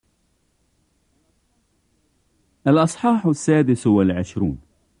الأصحاح 26.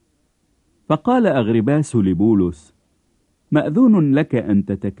 فقال أغرباس لبولس: مأذون لك أن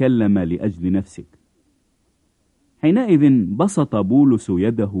تتكلم لأجل نفسك. حينئذ بسط بولس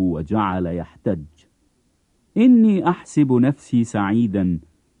يده وجعل يحتج: إني أحسب نفسي سعيدا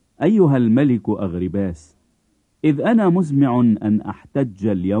أيها الملك أغرباس، إذ أنا مزمع أن أحتج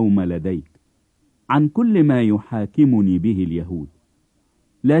اليوم لديك عن كل ما يحاكمني به اليهود،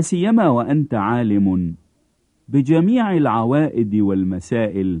 لا سيما وأنت عالم بجميع العوائد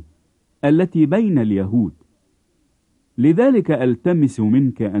والمسائل التي بين اليهود. لذلك ألتمس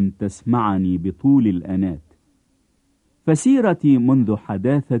منك أن تسمعني بطول الأنات. فسيرتي منذ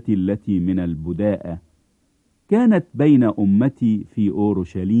حداثتي التي من البداءة كانت بين أمتي في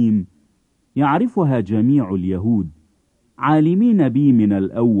أورشليم، يعرفها جميع اليهود، عالمين بي من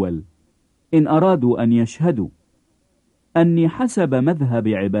الأول، إن أرادوا أن يشهدوا أني حسب مذهب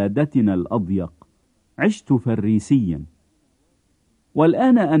عبادتنا الأضيق عشت فريسيا.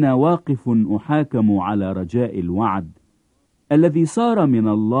 والآن أنا واقف أحاكم على رجاء الوعد الذي صار من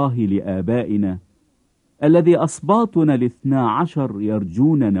الله لآبائنا، الذي أصباطنا 12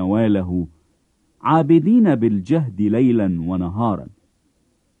 يرجون نواله، عابدين بالجهد ليلا ونهارا.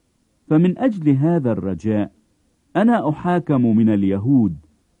 فمن أجل هذا الرجاء أنا أحاكم من اليهود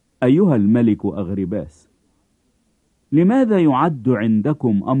أيها الملك أغرباس. لماذا يعد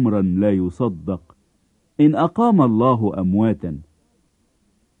عندكم أمرا لا يصدق إن أقام الله أمواتا؟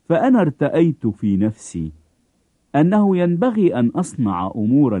 فأنا ارتأيت في نفسي أنه ينبغي أن أصنع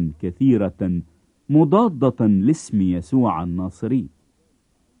أمورا كثيرة مضادة لاسم يسوع الناصري،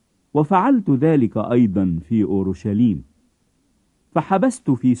 وفعلت ذلك أيضا في أورشليم،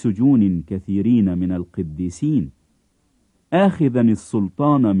 فحبست في سجون كثيرين من القديسين، آخذا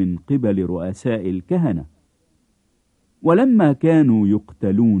السلطان من قبل رؤساء الكهنة. ولما كانوا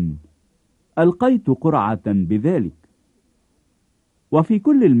يقتلون ألقيت قرعة بذلك. وفي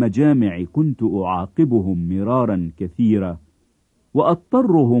كل المجامع كنت أعاقبهم مرارا كثيرا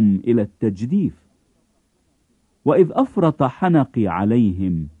وأضطرهم إلى التجديف. وإذ أفرط حنقي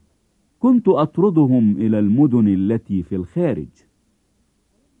عليهم كنت أطردهم إلى المدن التي في الخارج.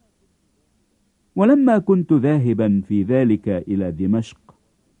 ولما كنت ذاهبا في ذلك إلى دمشق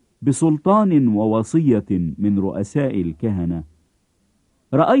بسلطان ووصية من رؤساء الكهنة،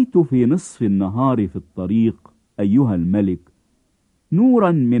 رأيت في نصف النهار في الطريق أيها الملك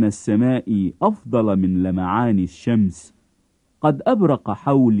نورا من السماء أفضل من لمعان الشمس قد أبرق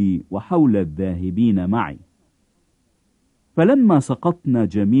حولي وحول الذاهبين معي. فلما سقطنا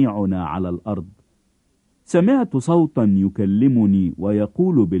جميعنا على الأرض سمعت صوتا يكلمني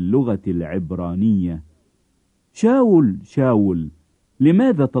ويقول باللغة العبرانية: شاول شاول،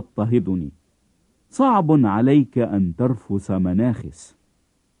 لماذا تضطهدني؟ صعب عليك أن ترفس مناخس.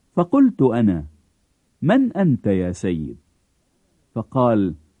 فقلت أنا: من أنت يا سيد؟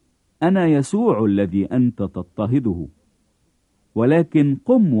 فقال: أنا يسوع الذي أنت تضطهده، ولكن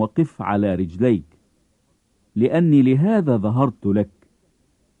قم وقف على رجليك، لأني لهذا ظهرت لك،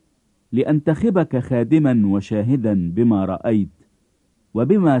 لأنتخبك خادما وشاهدا بما رأيت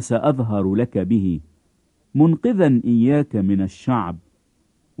وبما سأظهر لك به، منقذا إياك من الشعب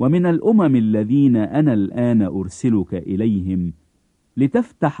ومن الأمم الذين أنا الآن أرسلك إليهم،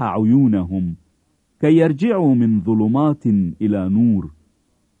 لتفتح عيونهم كي يرجعوا من ظلمات إلى نور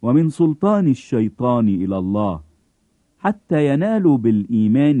ومن سلطان الشيطان إلى الله، حتى ينالوا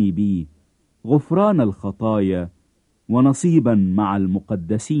بالإيمان بي غفران الخطايا ونصيبا مع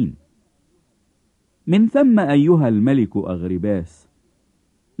المقدسين. من ثم أيها الملك أغرباس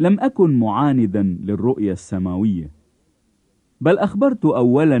لم أكن معاندا للرؤيا السماوية، بل أخبرت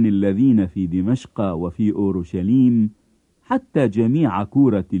أولا الذين في دمشق وفي أورشليم حتى جميع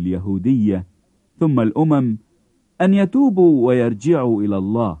كورة اليهودية ثم الأمم أن يتوبوا ويرجعوا إلى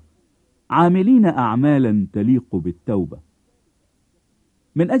الله، عاملين أعمالا تليق بالتوبة.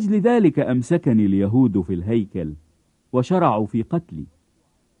 من أجل ذلك أمسكني اليهود في الهيكل وشرعوا في قتلي.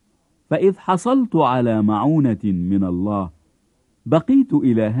 فإذ حصلت على معونة من الله بقيت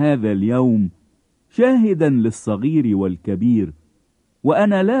إلى هذا اليوم شاهدا للصغير والكبير،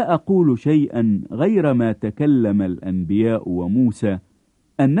 وأنا لا أقول شيئا غير ما تكلم الأنبياء وموسى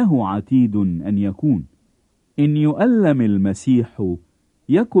أنه عتيد أن يكون: إن يؤلم المسيح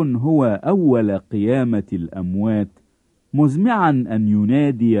يكن هو أول قيامة الأموات، مزمعا أن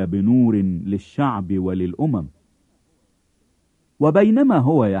ينادي بنور للشعب وللأمم. وبينما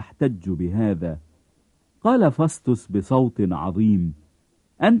هو يحتج بهذا قال فسطس بصوت عظيم: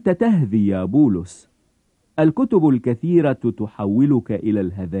 أنت تهذي يا بولس، الكتب الكثيرة تحولك إلى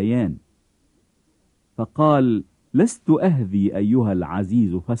الهذيان. فقال: لست أهذي أيها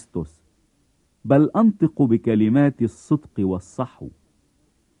العزيز فسطس، بل أنطق بكلمات الصدق والصحو،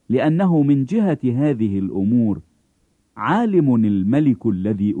 لأنه من جهة هذه الأمور عالم الملك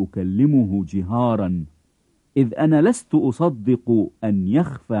الذي أكلمه جهارا، إذ أنا لست أصدق أن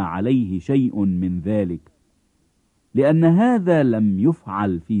يخفى عليه شيء من ذلك، لأن هذا لم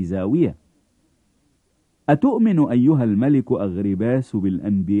يفعل في زاوية. أتؤمن أيها الملك أغرباس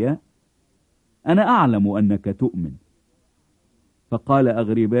بالأنبياء؟ أنا أعلم أنك تؤمن. فقال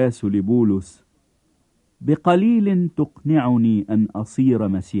أغرباس لبولس: بقليل تقنعني أن أصير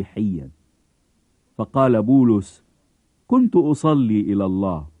مسيحيا. فقال بولس: كنت أصلي إلى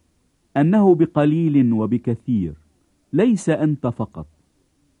الله أنه بقليل وبكثير، ليس أنت فقط،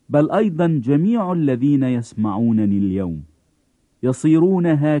 بل أيضا جميع الذين يسمعونني اليوم يصيرون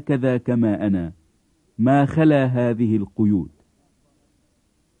هكذا كما أنا، ما خلا هذه القيود.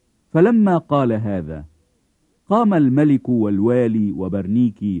 فلما قال هذا قام الملك والوالي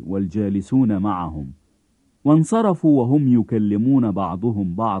وبرنيكي والجالسون معهم، وانصرفوا وهم يكلمون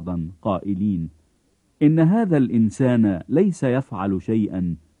بعضهم بعضا قائلين: إن هذا الإنسان ليس يفعل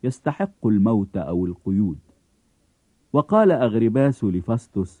شيئا يستحق الموت أو القيود. وقال أغرباس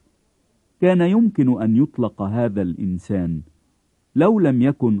لفستس: كان يمكن أن يطلق هذا الإنسان لو لم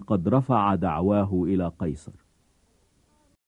يكن قد رفع دعواه إلى قيصر.